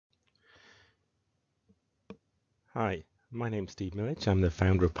Hi, my name's Steve Millidge. I'm the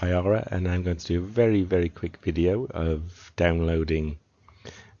founder of Payara, and I'm going to do a very quick video of downloading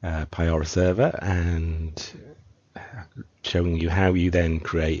Payara Server and showing you how you then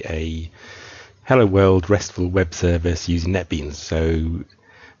create a Hello World RESTful web service using NetBeans. So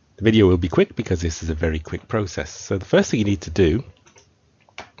the video will be quick because this is a very quick process. So the first thing you need to do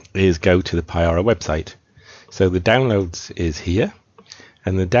is go to the Payara website. So the downloads is here,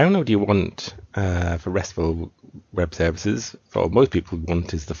 and the download you want for RESTful web services, for most people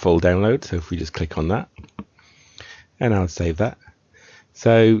want, is the full download. So if we just click on that, and I'll save that.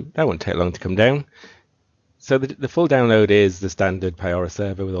 So that won't take long to come down. So the full download is the standard Payara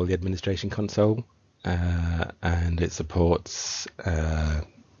server with all the administration console, and it supports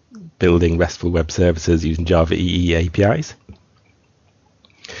building RESTful web services using Java EE APIs.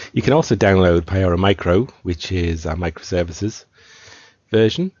 You can also download Payara Micro, which is our microservices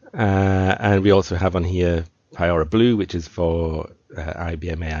version, and we also have on here Payara Blue, which is for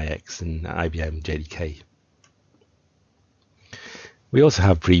IBM AIX and IBM JDK. We also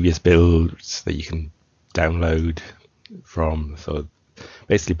have previous builds that you can download from. So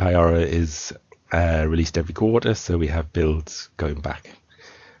basically Payara is released every quarter, so we have builds going back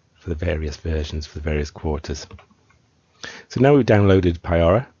for the various versions for the various quarters. So now we've downloaded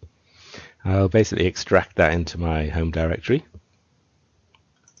Payara, I'll basically extract that into my home directory.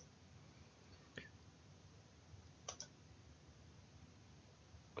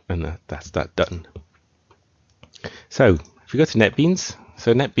 And that's that done. So if we go to NetBeans,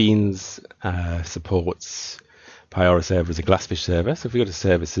 so NetBeans supports Payara Server as a Glassfish server. So if we go to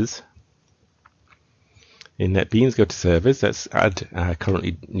services in NetBeans, go to servers, let's add our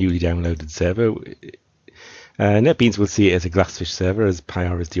currently newly downloaded server. NetBeans will see it as a Glassfish server, as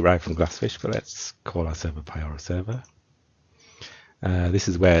Payara is derived from Glassfish, but let's call our server Payara Server. This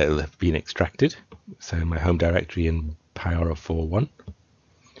is where it'll have been extracted. So my home directory in Payara 4.1.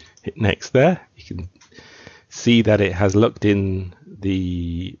 Hit next there. You can see that it has looked in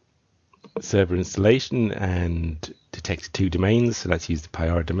the server installation and detected 2 domains. So let's use the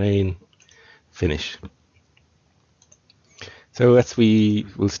Payara domain. Finish. So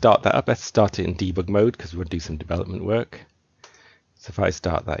we'll start that up. Let's start it in debug mode because we want to do some development work. So if I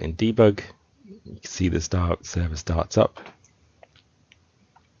start that in debug, you can see the server starts up.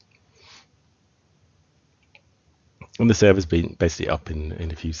 And the server's been basically up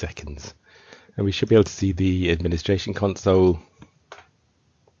in a few seconds. And we should be able to see the administration console.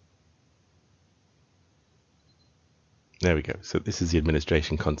 There we go. So this is the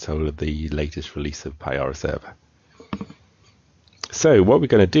administration console of the latest release of Payara Server. So what we're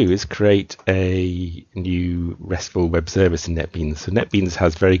going to do is create a new RESTful web service in NetBeans. So NetBeans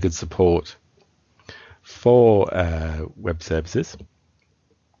has very good support for web services,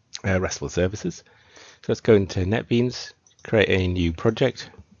 RESTful services. So let's go into NetBeans, create a new project.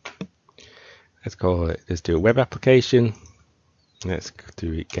 Let's do a web application. Let's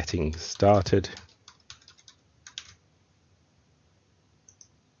do it getting started.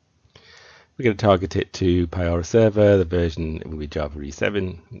 We're going to target it to Payara Server. The version will be Java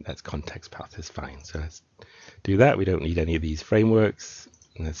E7. That's context path is fine. So let's do that. We don't need any of these frameworks.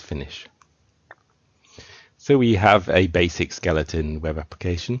 Let's finish. So we have a basic skeleton web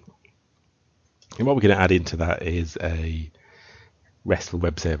application. And what we're going to add into that is a RESTful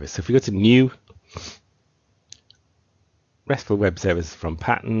web service. So if we go to new, RESTful web service from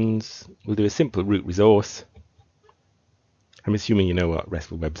patterns, we'll do a simple root resource. I'm assuming you know what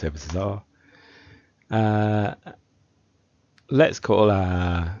RESTful web services are. Let's give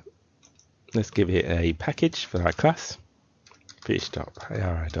it a package for our class,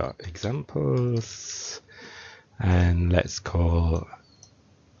 fish.payara.examples, and let's call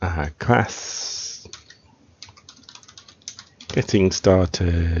our class getting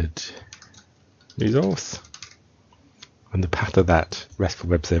started resource, and the path of that RESTful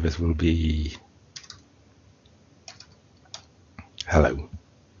web service will be hello.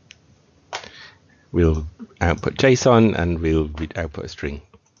 We'll output JSON and we'll output a string.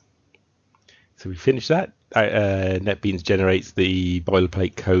 So we finish that. NetBeans generates the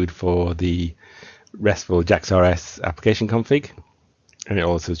boilerplate code for the RESTful JAX-RS application config, and it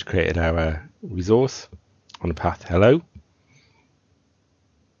also has created our resource on the path hello.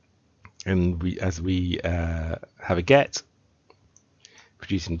 And as we have a get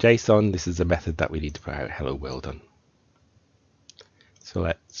producing JSON, this is a method that we need to put out hello world on. So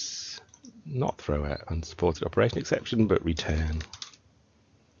let's not throw out unsupported operation exception, but return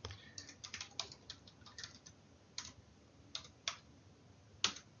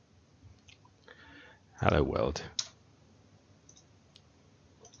hello world.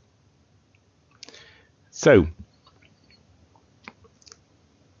 So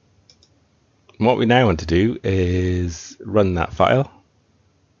what we now want to do is run that file.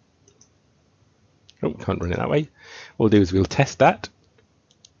 Oh, can't run it that way. What we'll do is we'll test that.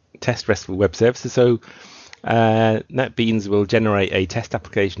 Test RESTful web services. So NetBeans will generate a test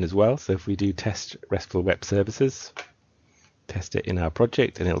application as well. So if we do test RESTful web services, test it in our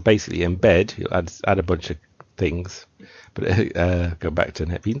project, and it'll basically embed. You'll add a bunch of things, but go back to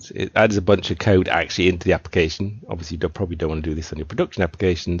NetBeans. It adds a bunch of code actually into the application. Obviously, you probably don't want to do this on your production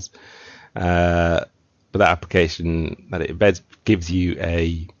applications, but that application that it embeds gives you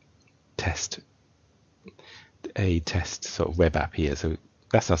a test sort of web app here. So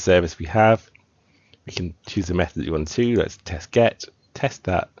that's our service we have. We can choose the method you want to. Let's test get, test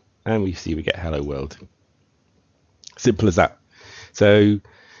that, and we see we get hello world. Simple as that. So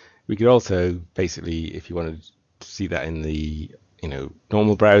we could also basically, if you wanted to see that in the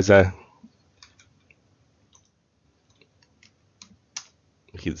normal browser,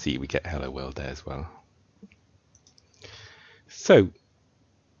 you can see we get hello world there as well. So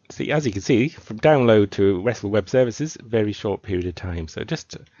see, as you can see, from download to RESTful web services, very short period of time. So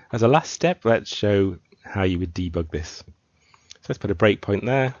just as a last step, let's show how you would debug this. So let's put a breakpoint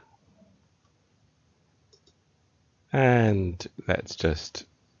there. And let's just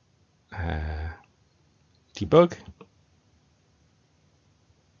debug.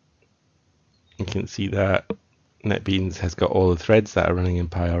 You can see that NetBeans has got all the threads that are running in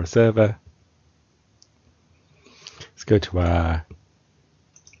Payara Server. Let's go to our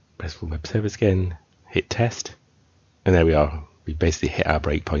RESTful web service again, hit test, and there we are. We basically hit our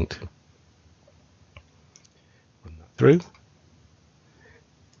breakpoint. Run that through.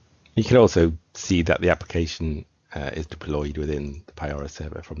 You can also see that the application is deployed within the Payara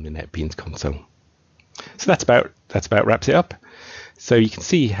server from the NetBeans console. So that's about wraps it up. So you can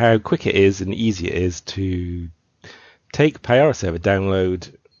see how quick it is and easy it is to take Payara Server,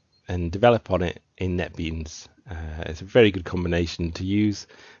 download, and develop on it in NetBeans. It's a very good combination to use,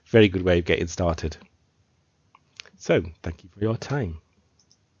 very good way of getting started. So thank you for your time.